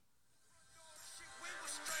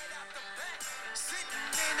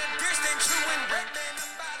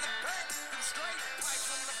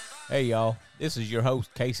Hey, y'all. This is your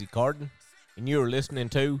host, Casey Carden, and you're listening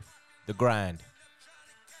to The Grind.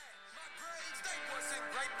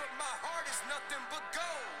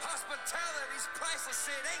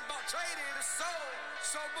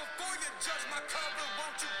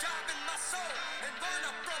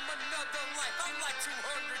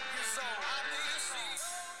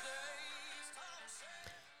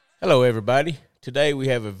 Hello, everybody. Today we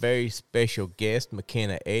have a very special guest,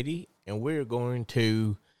 Makenna Edde, and we're going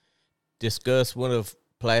to discuss one of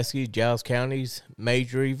Pulaski, Giles County's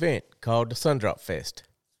major event called the Sundrop Fest.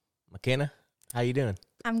 Makenna, how you doing?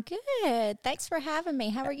 I'm good. Thanks for having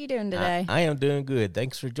me. How are you doing today? I am doing good.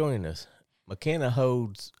 Thanks for joining us. Makenna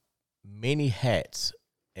holds many hats,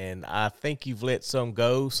 and I think you've let some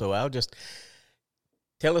go, so I'll just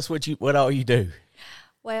tell us what all you do.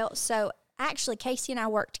 Well, so actually, Casey and I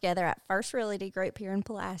work together at First Realty Group here in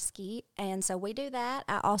Pulaski, and so we do that.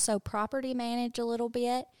 I also property manage a little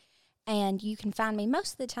bit, and you can find me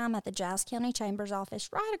most of the time at the Giles County Chamber's office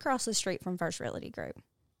right across the street from First Realty Group.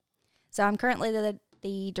 So I'm currently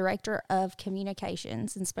the Director of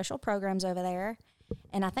Communications and Special Programs over there,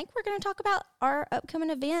 and I think we're going to talk about our upcoming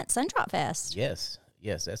event, Sundrop Fest. Yes,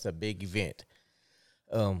 that's a big event.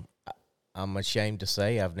 I'm ashamed to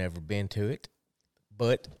say I've never been to it,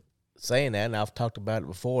 but saying that, and I've talked about it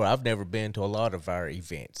before, I've never been to a lot of our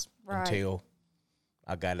events until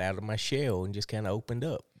I got out of my shell and just kind of opened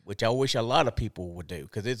up, which I wish a lot of people would do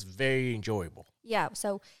because it's very enjoyable. Yeah,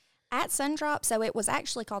 so at Sundrop, so it was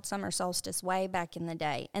actually called Summer Solstice way back in the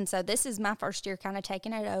day. And so this is my first year kind of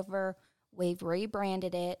taking it over. We've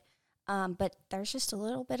rebranded it, but there's just a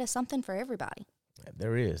little bit of something for everybody.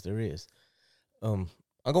 There is. I'm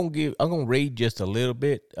gonna read just a little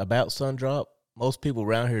bit about Sundrop. Most people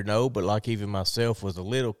around here know, but like even myself was a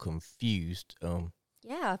little confused.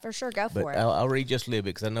 Yeah, for sure. Go for it. I'll read just a little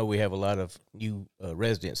bit because I know we have a lot of new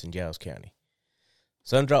residents in Giles County.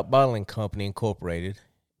 Sundrop Bottling Company Incorporated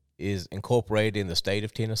is incorporated in the state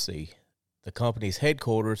of Tennessee. The company's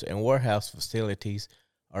headquarters and warehouse facilities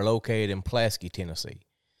are located in Pulaski, Tennessee.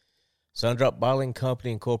 Sundrop Bottling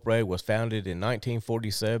Company Incorporated was founded in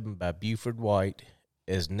 1947 by Buford White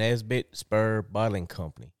as Nesbitt Spur Bottling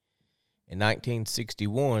Company. In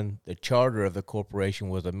 1961, the charter of the corporation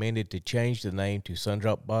was amended to change the name to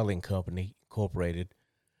Sundrop Bottling Company Incorporated,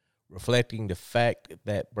 reflecting the fact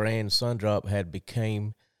that brand Sundrop had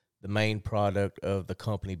become the main product of the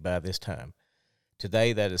company by this time.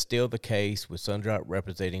 Today, that is still the case, with Sundrop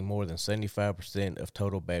representing more than 75% of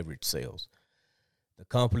total beverage sales. The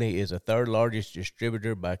company is the third largest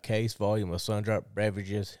distributor by case volume of Sundrop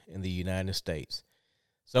beverages in the United States.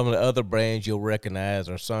 Some of the other brands you'll recognize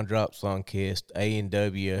are Sundrop, Sunkist,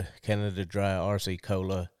 A&W, Canada Dry, RC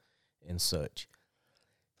Cola, and such.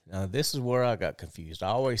 Now, this is where I got confused. I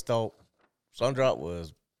always thought Sundrop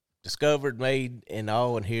was discovered, made, and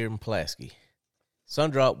all in here in Pulaski.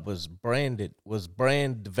 Sundrop was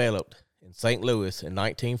brand developed in St. Louis in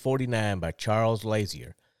 1949 by Charles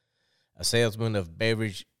Lazier, a salesman of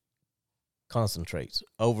beverage concentrates.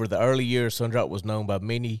 Over the early years, Sundrop was known by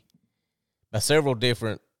several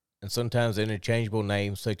different and sometimes interchangeable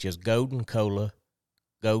names such as Golden Cola,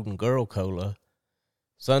 Golden Girl Cola,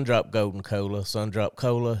 Sundrop Golden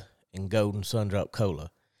Cola, and Golden Sundrop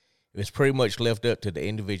Cola. It was pretty much left up to the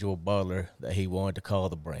individual bottler that he wanted to call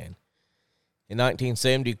the brand. In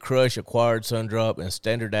 1970, Crush acquired Sundrop and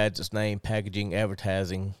standardized its name, packaging,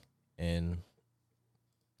 advertising, and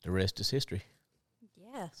the rest is history.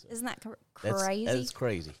 Yeah, isn't that crazy? That's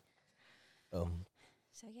crazy. So,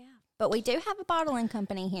 yeah. But we do have a bottling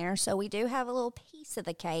company here, so we do have a little piece of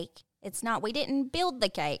the cake. We didn't build the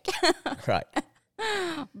cake. Right.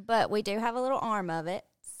 But we do have a little arm of it.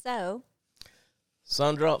 So,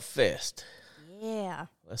 Sundrop Fest. Yeah.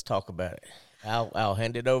 Let's talk about it. I'll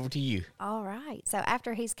hand it over to you. All right. So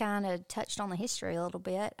after he's kind of touched on the history a little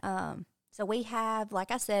bit, so we have, like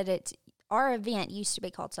I said, our event used to be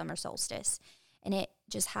called Summer Solstice, and it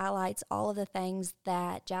just highlights all of the things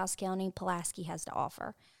that Giles County, Pulaski has to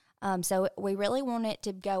offer. So we really want it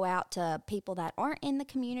to go out to people that aren't in the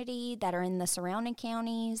community, that are in the surrounding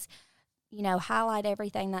counties, highlight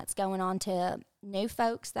everything that's going on to new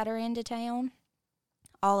folks that are into town,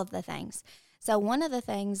 all of the things. So one of the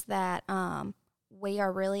things that we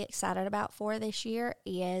are really excited about for this year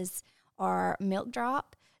is our milk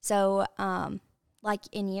drop. So like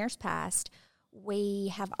in years past, we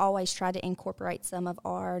have always tried to incorporate some of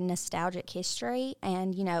our nostalgic history.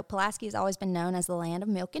 And, Pulaski has always been known as the land of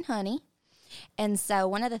milk and honey. And so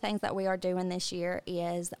one of the things that we are doing this year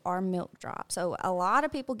is our milk drop. So a lot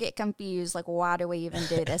of people get confused, like, why do we even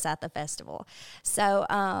do this at the festival? So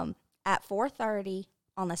at 4:30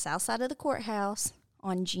 on the south side of the courthouse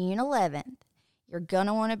on June 11th. You're going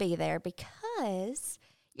to want to be there because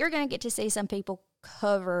you're going to get to see some people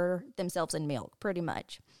cover themselves in milk, pretty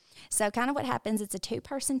much. So kind of what happens, it's a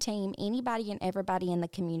 2-person team. Anybody and everybody in the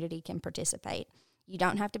community can participate. You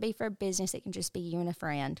don't have to be for a business. It can just be you and a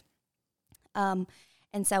friend. And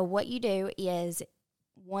so what you do is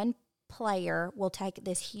one player will take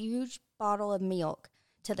this huge bottle of milk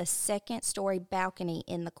to the 2nd-story balcony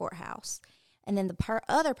in the courthouse. And then the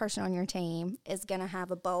other person on your team is going to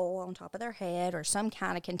have a bowl on top of their head or some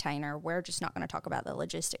kind of container. We're just not going to talk about the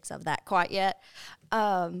logistics of that quite yet.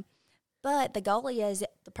 But the goal is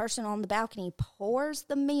the person on the balcony pours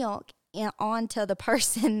the milk onto the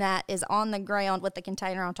person that is on the ground with the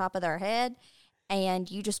container on top of their head.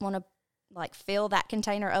 And you just want to fill that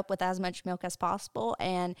container up with as much milk as possible.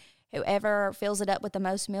 And whoever fills it up with the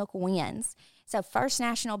most milk wins. So First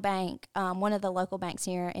National Bank, one of the local banks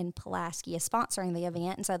here in Pulaski, is sponsoring the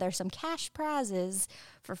event. And so there's some cash prizes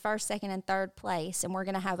for 1st, 2nd, and 3rd place. And we're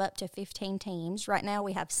going to have up to 15 teams. Right now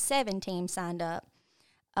we have 7 teams signed up.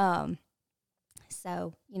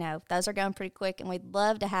 So, those are going pretty quick, and we'd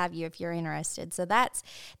love to have you if you're interested. So that's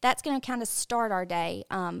going to kind of start our day.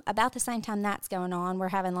 About the same time that's going on, we're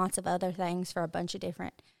having lots of other things for a bunch of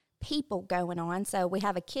different people going on. So we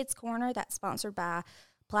have a kids corner that's sponsored by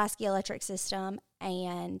Pulaski Electric System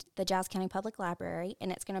and the Giles County Public Library,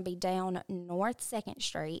 and it's going to be down North 2nd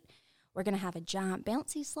Street. We're going to have a giant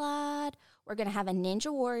bouncy slide. We're going to have a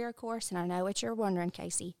Ninja Warrior course, and I know what you're wondering,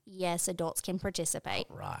 Casey. Yes, adults can participate.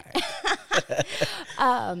 Right.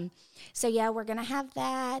 So, yeah, we're going to have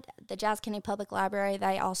that. The Giles County Public Library,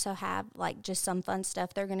 they also have, just some fun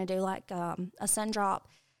stuff. They're going to do, a Sundrop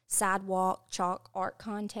sidewalk chalk art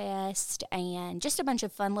contest and just a bunch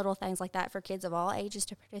of fun little things like that for kids of all ages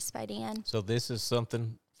to participate in. So this is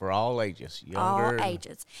something for all ages, younger. All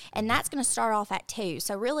ages. And that's going to start off at 2.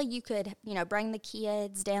 So really you could, bring the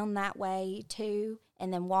kids down that way too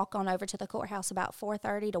and then walk on over to the courthouse about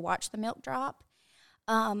 4:30 to watch the milk drop.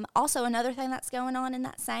 Also, another thing that's going on in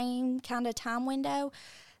that same kind of time window,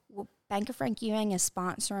 Bank of Frank Ewing is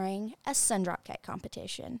sponsoring a Sundrop cake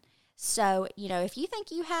competition. So, if you think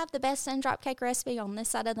you have the best Sundrop cake recipe on this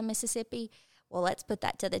side of the Mississippi, well, let's put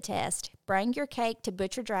that to the test. Bring your cake to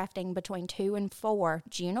butcher drafting between 2 and 4,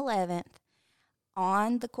 June 11th,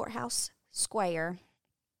 on the courthouse square.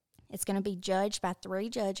 It's going to be judged by 3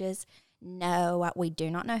 judges. No, we do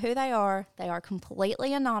not know who they are. They are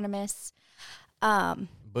completely anonymous.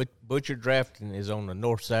 But butcher drafting is on the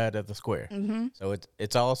north side of the square. Mm-hmm. So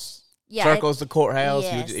it's all circles the courthouse.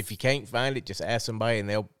 Yes. If you can't find it, just ask somebody and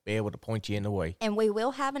they'll be able to point you in the way. And we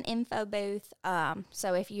will have an info booth.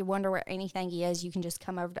 So if you wonder where anything is, you can just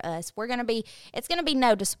come over to us. It's going to be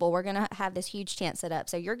noticeable. We're going to have this huge tent set up.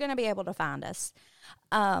 So you're going to be able to find us.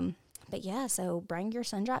 But yeah, so bring your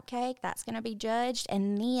Sundrop cake. That's going to be judged.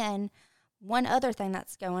 And then one other thing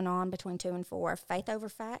that's going on between 2 and 4, Faith Over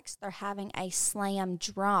Facts, they're having a slam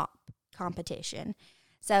drop competition.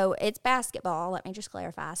 So it's basketball, let me just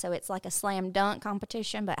clarify. So it's like a slam dunk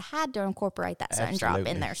competition, but had to incorporate that Sundrop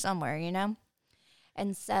in there somewhere,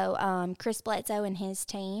 And so Chris Bledsoe and his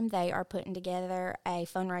team, they are putting together a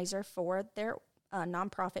fundraiser for their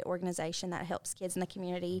nonprofit organization that helps kids in the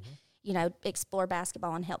community, explore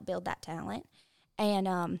basketball and help build that talent.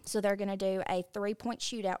 And so they're going to do a 3-point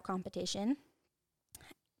shootout competition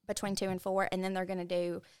between 2 and 4, and then they're going to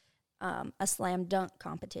do a slam dunk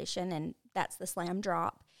competition, and that's the slam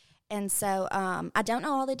drop. And so I don't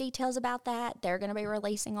know all the details about that. They're going to be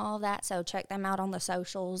releasing all of that, so check them out on the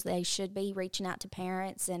socials. They should be reaching out to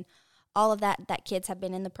parents and all of that kids have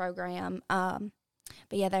been in the program.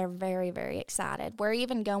 But, yeah, they're very, very excited. We're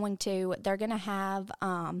even they're going to have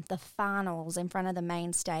the finals in front of the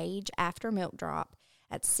main stage after milk drop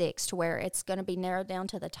at 6, to where it's going to be narrowed down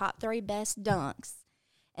to the top 3 best dunks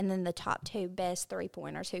and then the top 2 best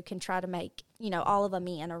 3-pointers who can try to make, all of them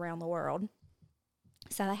in around the world.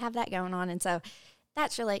 So they have that going on, and so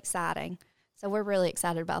that's really exciting. So we're really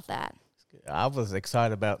excited about that. I was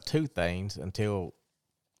excited about 2 things until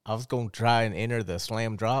I was going to try and enter the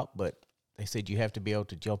slam drop, but they said you have to be able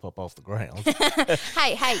to jump up off the ground.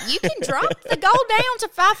 hey, you can drop the goal down to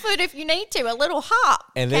 5 foot if you need to. A little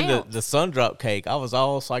hop. And then the Sundrop cake, I was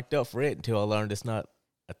all psyched up for it until I learned it's not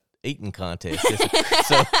an eating contest.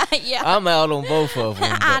 So yeah. I'm out on both of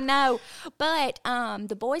them. I know. But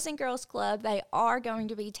the Boys and Girls Club, they are going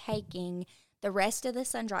to be taking the rest of the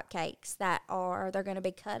Sundrop cakes they're going to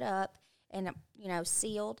be cut up and,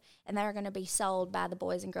 sealed, and they're going to be sold by the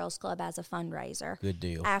Boys and Girls Club as a fundraiser. Good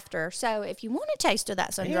deal. After. So if you want a taste of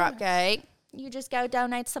that Sundrop cake, you just go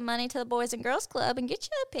donate some money to the Boys and Girls Club and get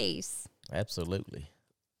you a piece. Absolutely.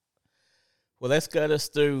 Well, that's got us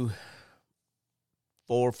through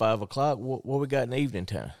 4 or 5 o'clock. What we got in the evening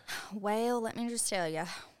time? Well, let me just tell you.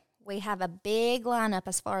 We have a big lineup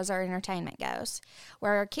as far as our entertainment goes.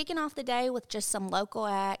 We're kicking off the day with just some local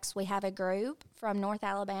acts. We have a group from North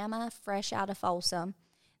Alabama, fresh out of Folsom.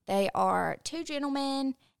 They are 2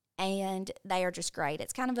 gentlemen, and they are just great.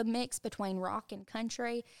 It's kind of a mix between rock and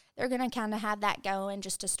country. They're going to kind of have that going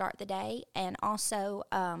just to start the day. And also,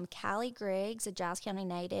 Callie Griggs, a Giles County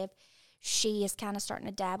native, she is kind of starting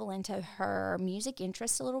to dabble into her music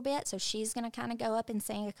interests a little bit. So she's going to kind of go up and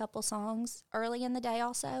sing a couple songs early in the day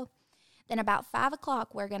also. Then about 5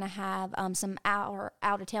 o'clock, we're going to have some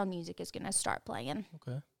out-of-town music is going to start playing.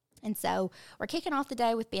 Okay. And so we're kicking off the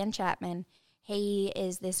day with Ben Chapman. He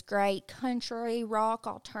is this great country, rock,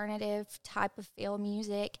 alternative type of feel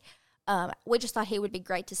music. We just thought he would be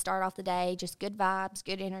great to start off the day. Just good vibes,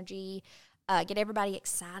 good energy, get everybody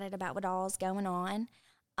excited about what all is going on.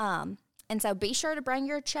 And so be sure to bring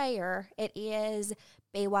your chair. It is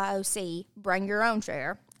BYOC, bring your own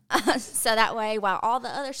chair. So that way, while all the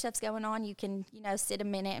other stuff's going on, you can, sit a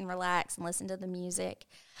minute and relax and listen to the music.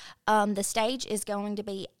 The stage is going to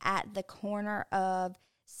be at the corner of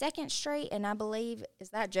 2nd Street, and I believe, is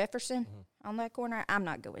that Jefferson on that corner? I'm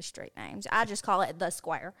not good with street names. I just call it the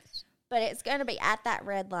square. But it's going to be at that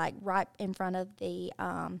red light right in front of the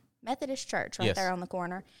Methodist church right there on the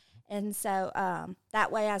corner. And so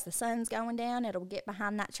that way, as the sun's going down, it'll get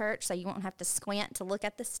behind that church, so you won't have to squint to look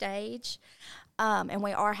at the stage. And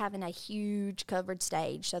we are having a huge covered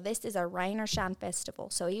stage. So this is a rain or shine festival.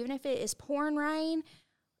 So even if it is pouring rain,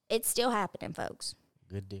 it's still happening, folks.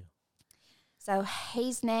 Good deal. So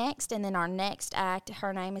he's next, and then our next act,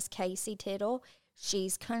 her name is Casey Tittle.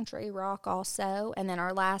 She's country rock also. And then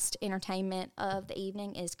our last entertainment of the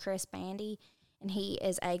evening is Chris Bandy. And he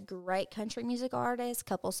is a great country music artist,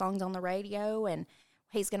 couple songs on the radio, and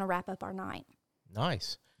he's going to wrap up our night.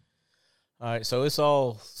 Nice. All right, so it's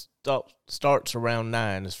all starts around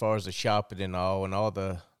 9 as far as the shopping and all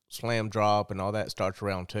the slam drop and all that starts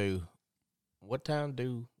around 2. What time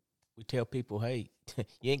do we tell people, hey,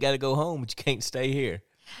 you ain't got to go home, but you can't stay here?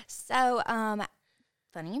 So,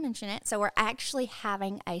 funny you mention it. So we're actually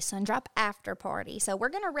having a Sundrop after party. So we're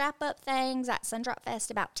going to wrap up things at Sundrop Fest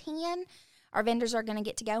about 10. Our vendors are going to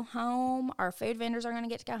get to go home. Our food vendors are going to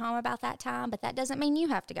get to go home about that time, but that doesn't mean you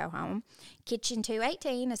have to go home. Kitchen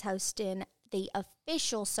 218 is hosting the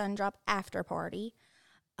official Sundrop after party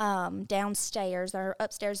downstairs. Our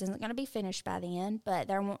upstairs isn't going to be finished by then, but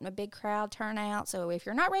they're wanting a big crowd turnout. So if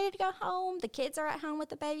you're not ready to go home, the kids are at home with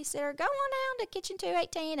the babysitter, go on down to Kitchen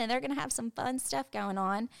 218, and they're going to have some fun stuff going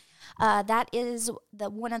on. That is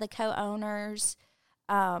one of the co-owners'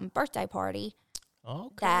 birthday party.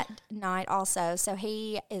 Okay. That night also. So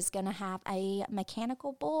he is going to have a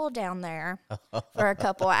mechanical bull down there for a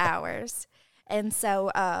couple hours. And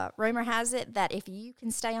so rumor has it that if you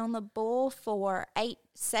can stay on the bull for 8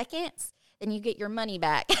 seconds, then you get your money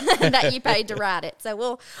back that you paid to ride it. So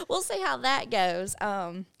we'll see how that goes.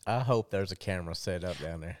 I hope there's a camera set up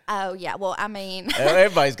down there. Oh, yeah. Well, I mean.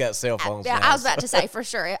 Everybody's got cell phones now. I was about to say, for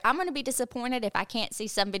sure. I'm going to be disappointed if I can't see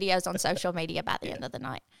some videos on social media by the end of the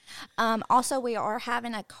night. Also, we are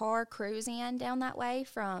having a car cruise in down that way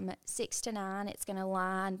from 6 to 9. It's going to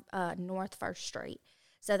line North 1st Street.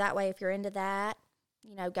 So that way, if you're into that,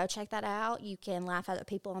 go check that out. You can laugh at the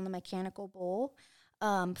people on the mechanical bull.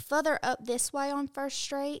 Further up this way on 1st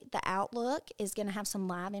Street, the Outlook is going to have some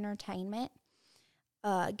live entertainment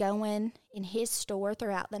going in his store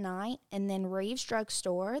throughout the night. And then Reeves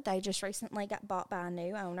Drugstore, they just recently got bought by a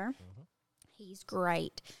new owner. Mm-hmm. He's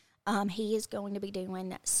great. He is going to be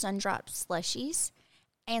doing Sundrop slushies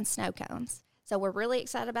and snow cones. So we're really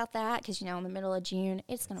excited about that because, in the middle of June,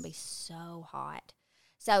 it's going to be so hot.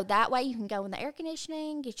 So that way you can go in the air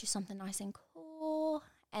conditioning, get you something nice and cool.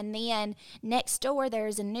 And then next door,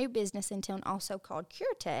 there's a new business in town also called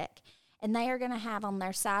CureTech. And they are going to have on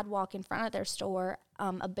their sidewalk in front of their store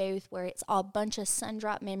a booth where it's a bunch of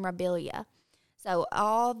Sundrop memorabilia. So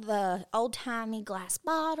all the old-timey glass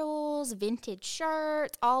bottles, vintage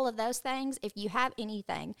shirts, all of those things. If you have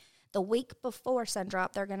anything, the week before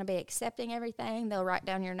Sundrop, they're going to be accepting everything. They'll write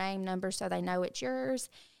down your name, number, so they know it's yours.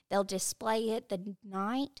 They'll display it the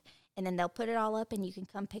night, and then they'll put it all up, and you can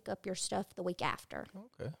come pick up your stuff the week after.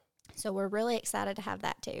 Okay. So we're really excited to have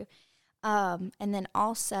that too. And then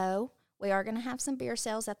also, we are going to have some beer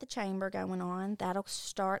sales at the Chamber going on. That'll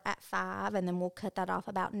start at 5, and then we'll cut that off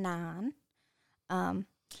about 9. So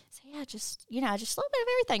yeah, just a little bit of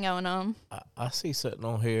everything going on. I see something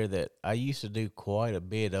on here that I used to do quite a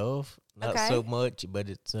bit of. Not so much, but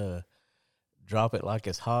it's drop it like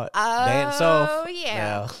it's hot. Dance off. Oh, yeah.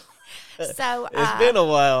 Now, So it's been a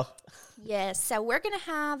while. Yes, so we're going to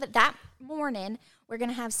have that morning, we're going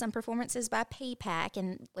to have some performances by P-PAC,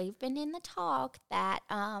 and we've been in the talk that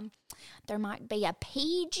there might be a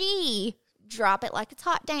PG Drop It Like It's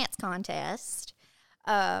Hot dance contest.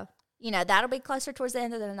 That'll be closer towards the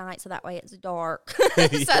end of the night, so that way it's dark.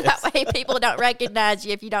 Yes. So that way people don't recognize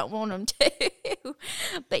you if you don't want them to.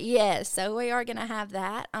 But yes, so we are going to have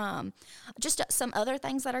that. Just some other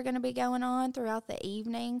things that are going to be going on throughout the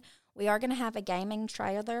evening. We are going to have a gaming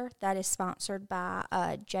trailer that is sponsored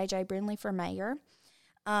by J.J. Brindley for mayor.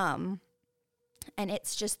 And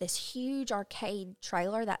it's just this huge arcade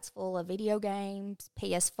trailer that's full of video games,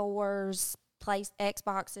 PS4s,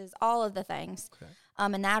 Xboxes, all of the things. Okay.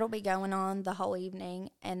 And that'll be going on the whole evening.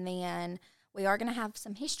 And then we are going to have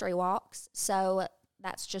some history walks. So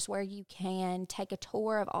that's just where you can take a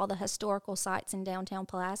tour of all the historical sites in downtown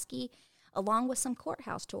Pulaski, along with some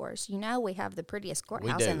courthouse tours. We have the prettiest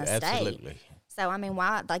courthouse in the absolutely. state. So,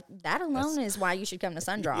 why, that alone is why you should come to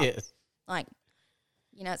Sundrop. Yes.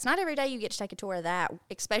 It's not every day you get to take a tour of that,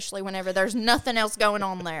 especially whenever there's nothing else going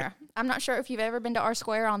on there. I'm not sure if you've ever been to our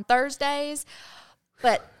square on Thursdays,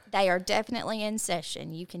 but they are definitely in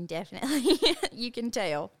session. You can you can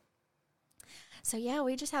tell. So, yeah,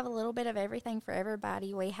 we just have a little bit of everything for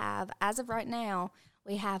everybody. We have, as of right now,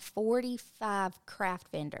 we have 45 craft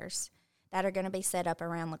vendors that are going to be set up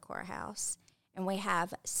around the courthouse. And we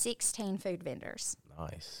have 16 food vendors.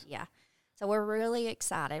 Nice. Yeah. So we're really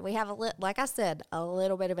excited. We have, like I said, a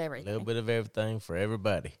little bit of everything. A little bit of everything for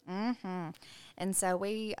everybody. Mm-hmm. And so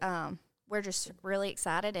we're just really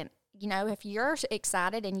excited. And, if you're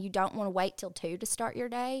excited and you don't want to wait till 2 to start your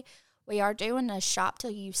day, we are doing a Shop Till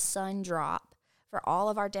You Sundrop for all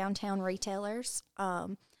of our downtown retailers.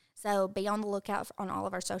 So be on the lookout on all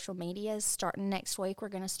of our social medias. Starting next week, we're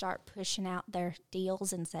going to start pushing out their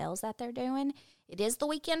deals and sales that they're doing. It is the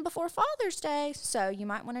weekend before Father's Day, so you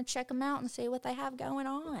might want to check them out and see what they have going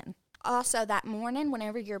on. Also, that morning,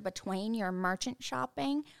 whenever you're between your merchant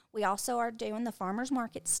shopping, we also are doing the farmers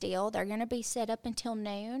market still. They're going to be set up until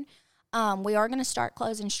noon. We are going to start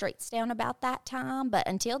closing streets down about that time, but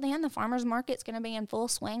until then, the farmers market's going to be in full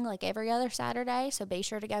swing like every other Saturday, so be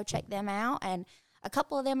sure to go check them out. And a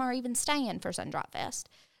couple of them are even staying for Sundrop Fest.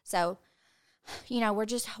 So,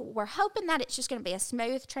 we're hoping that it's just going to be a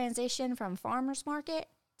smooth transition from farmers market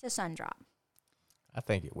to Sundrop. I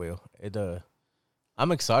think it will.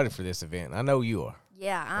 I'm excited for this event. I know you are.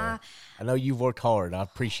 Yeah. I know you've worked hard. I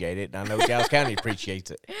appreciate it. And I know Giles County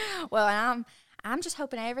appreciates it. Well, I'm just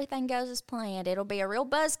hoping everything goes as planned. It'll be a real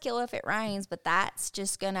buzzkill if it rains, but that's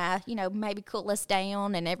just going to, maybe cool us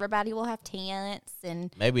down, and everybody will have tents.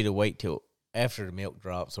 And maybe to wait till after the milk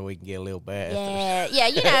drops so we can get a little bath.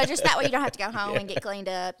 Yeah, just that way you don't have to go home and get cleaned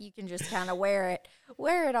up. You can just kind of wear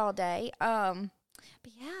it all day.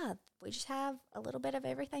 But yeah, we just have a little bit of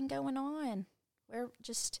everything going on.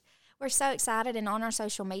 We're so excited, and on our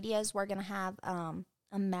social medias, we're going to have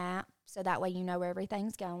a map, so that way you know where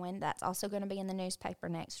everything's going. That's also going to be in the newspaper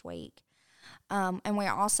next week. And we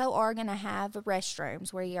also are going to have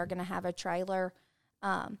restrooms. We are going to have a trailer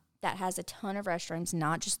that has a ton of restrooms,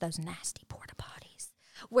 not just those nasty porta potties.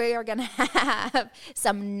 We are going to have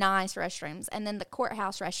some nice restrooms. And then the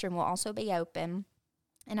courthouse restroom will also be open.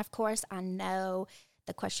 And, of course, I know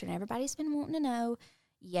the question everybody's been wanting to know.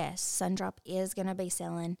 Yes, Sundrop is going to be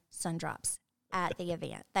selling Sundrops at the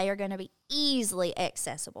event. They are going to be easily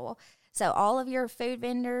accessible. So all of your food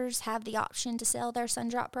vendors have the option to sell their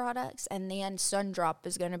Sundrop products, and then Sundrop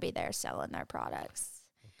is going to be there selling their products.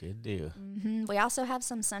 Good deal. Mm-hmm. We also have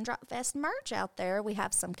some Sundrop Fest merch out there. We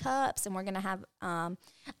have some cups, and we're going to have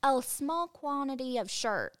a small quantity of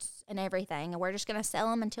shirts and everything, and we're just going to sell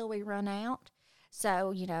them until we run out.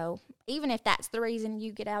 So, even if that's the reason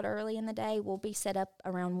you get out early in the day, we'll be set up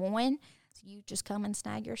around 1, so you just come and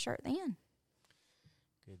snag your shirt then.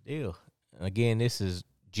 Good deal. Again, this is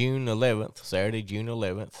June 11th, Saturday, June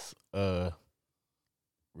 11th.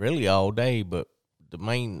 Really all day, but the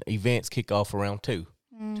main events kick off around 2.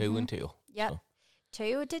 Mm-hmm. 2 until. Yep. So.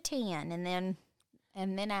 2 to 10, and then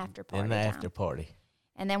after party. And the after party.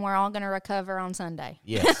 And then we're all going to recover on Sunday.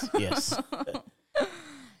 Yes.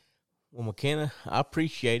 Well, Makenna, I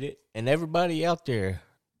appreciate it. And everybody out there,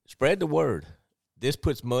 spread the word. This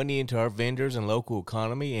puts money into our vendors and local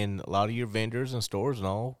economy, and a lot of your vendors and stores and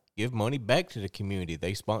all give money back to the community.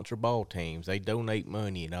 They sponsor ball teams. They donate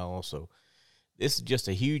money and all. So this is just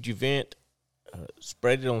a huge event.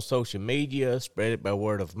 Spread it on social media. Spread it by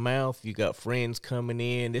word of mouth. You got friends coming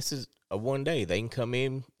in. This is a one day. They can come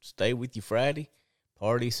in, stay with you Friday,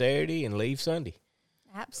 party Saturday, and leave Sunday.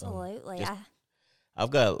 Absolutely.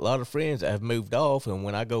 I've got a lot of friends that have moved off, and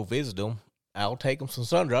when I go visit them, I'll take them some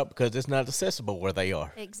Sundrop because it's not accessible where they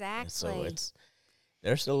are. Exactly. And so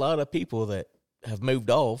there's a lot of people that have moved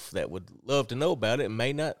off that would love to know about it and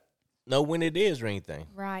may not know when it is or anything.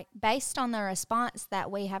 Right. Based on the response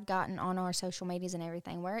that we have gotten on our social medias and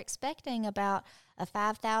everything, we're expecting about a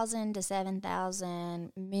 5,000 to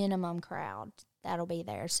 7,000 minimum crowd that'll be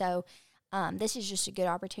there. So this is just a good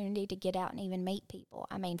opportunity to get out and even meet people.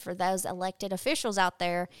 I mean, for those elected officials out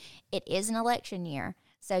there, it is an election year.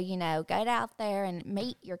 So, you know, go out there and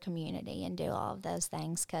meet your community and do all of those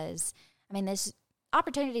things because, I mean, this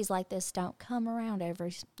opportunities like this don't come around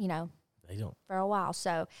every, you know, they don't. For a while.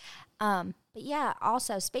 So, but yeah,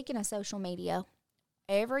 also speaking of social media,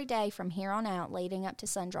 every day from here on out leading up to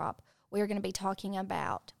Sundrop, we're going to be talking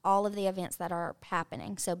about all of the events that are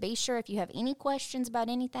happening. So be sure if you have any questions about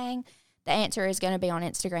anything, the answer is going to be on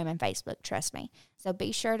Instagram and Facebook, trust me. So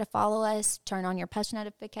be sure to follow us, turn on your push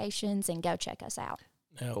notifications, and go check us out.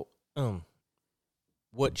 Now,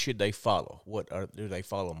 what should they follow? Do they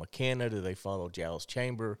follow Makenna? Do they follow Giles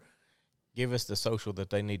Chamber? Give us the social that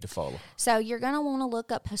they need to follow. So you're going to want to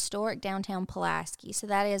look up Historic Downtown Pulaski. So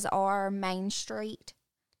that is our main street,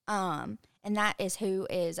 and that is who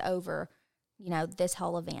is over, you know, this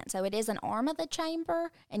whole event. So it is an arm of the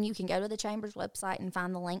chamber, and you can go to the chamber's website and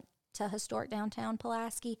find the link to Historic Downtown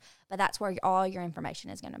Pulaski, but that's where all your information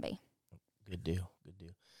is going to be. Good deal.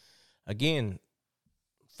 Again,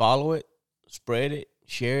 follow it, spread it,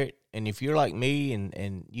 share it, and if you're like me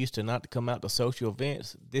and used to not to come out to social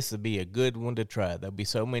events, this would be a good one to try. There'll be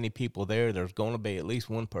so many people there. There's going to be at least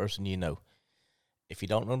one person you know. If you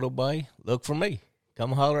don't know nobody, look for me.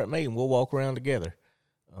 Come holler at me, and we'll walk around together.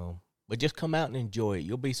 But just come out and enjoy it.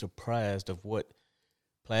 You'll be surprised of what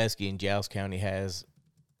Pulaski and Giles County has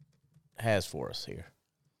for us here.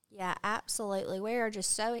 Yeah, absolutely. We are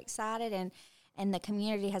just so excited, and the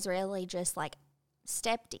community has really just like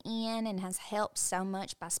stepped in and has helped so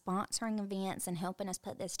much by sponsoring events and helping us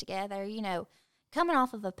put this together. You know, coming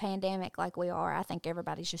off of a pandemic like we are, I think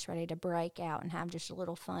everybody's just ready to break out and have just a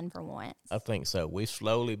little fun for once. I think so. We've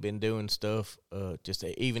slowly been doing stuff just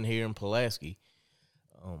even here in Pulaski,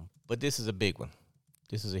 but this is a big one.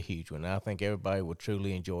 This is a huge one. I think everybody would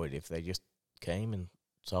truly enjoy it if they just came and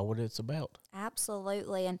saw what it's about.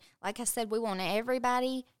 Absolutely. And like I said, we want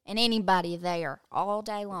everybody and anybody there all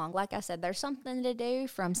day long. Like I said, there's something to do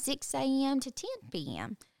from 6 a.m. to 10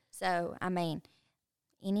 p.m. So, I mean,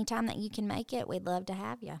 anytime that you can make it, we'd love to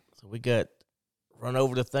have you. So we got, run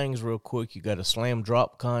over the things real quick. You got a slam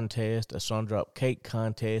drop contest, a Sundrop cake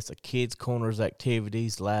contest, a kids' corners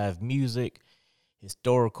activities, live music,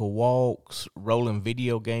 historical walks, rolling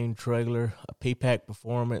video game trailer, a P-Pack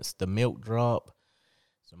performance, the milk drop,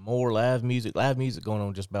 some more live music going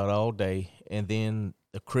on just about all day, and then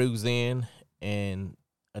the cruise in and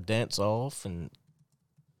a dance off, and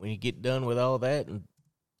when you get done with all that, and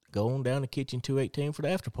go on down to Kitchen 218 for the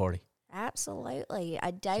after party. Absolutely.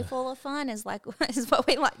 A day full of fun is what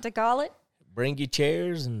we like to call it. Bring your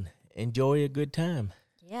chairs and enjoy a good time.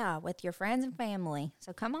 Yeah, with your friends and family.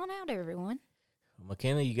 So come on out, everyone.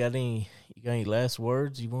 Makenna, you got any last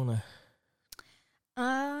words you want to?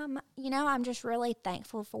 You know, I'm just really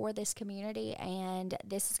thankful for this community, and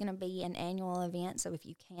this is going to be an annual event. So if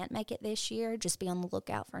you can't make it this year, just be on the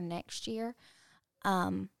lookout for next year.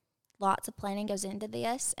 Lots of planning goes into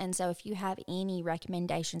this, and so if you have any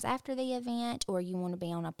recommendations after the event, or you want to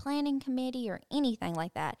be on a planning committee or anything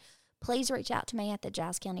like that, please reach out to me at the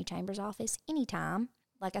Giles County Chamber's office anytime.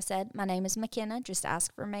 Like I said, my name is Makenna. Just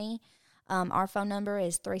ask for me. Our phone number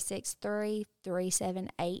is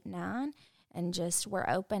 363-3789. And we're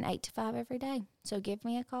open 8 to 5 every day. So give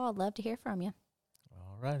me a call. I'd love to hear from you.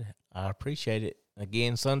 All right. I appreciate it.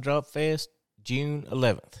 Again, Sundrop Fest, June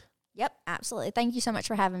 11th. Yep, absolutely. Thank you so much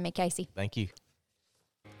for having me, Casey. Thank you.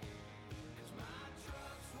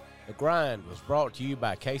 The Grind was brought to you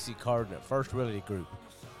by Casey Carden at First Realty Group.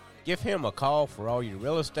 Give him a call for all your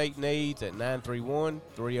real estate needs at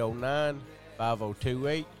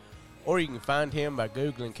 931-309-5028, or you can find him by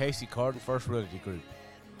Googling Casey Carden First Realty Group.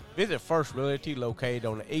 Visit First Realty, located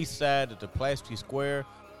on the east side of the Pulaski Square,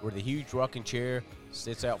 where the huge rocking chair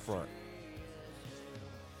sits out front.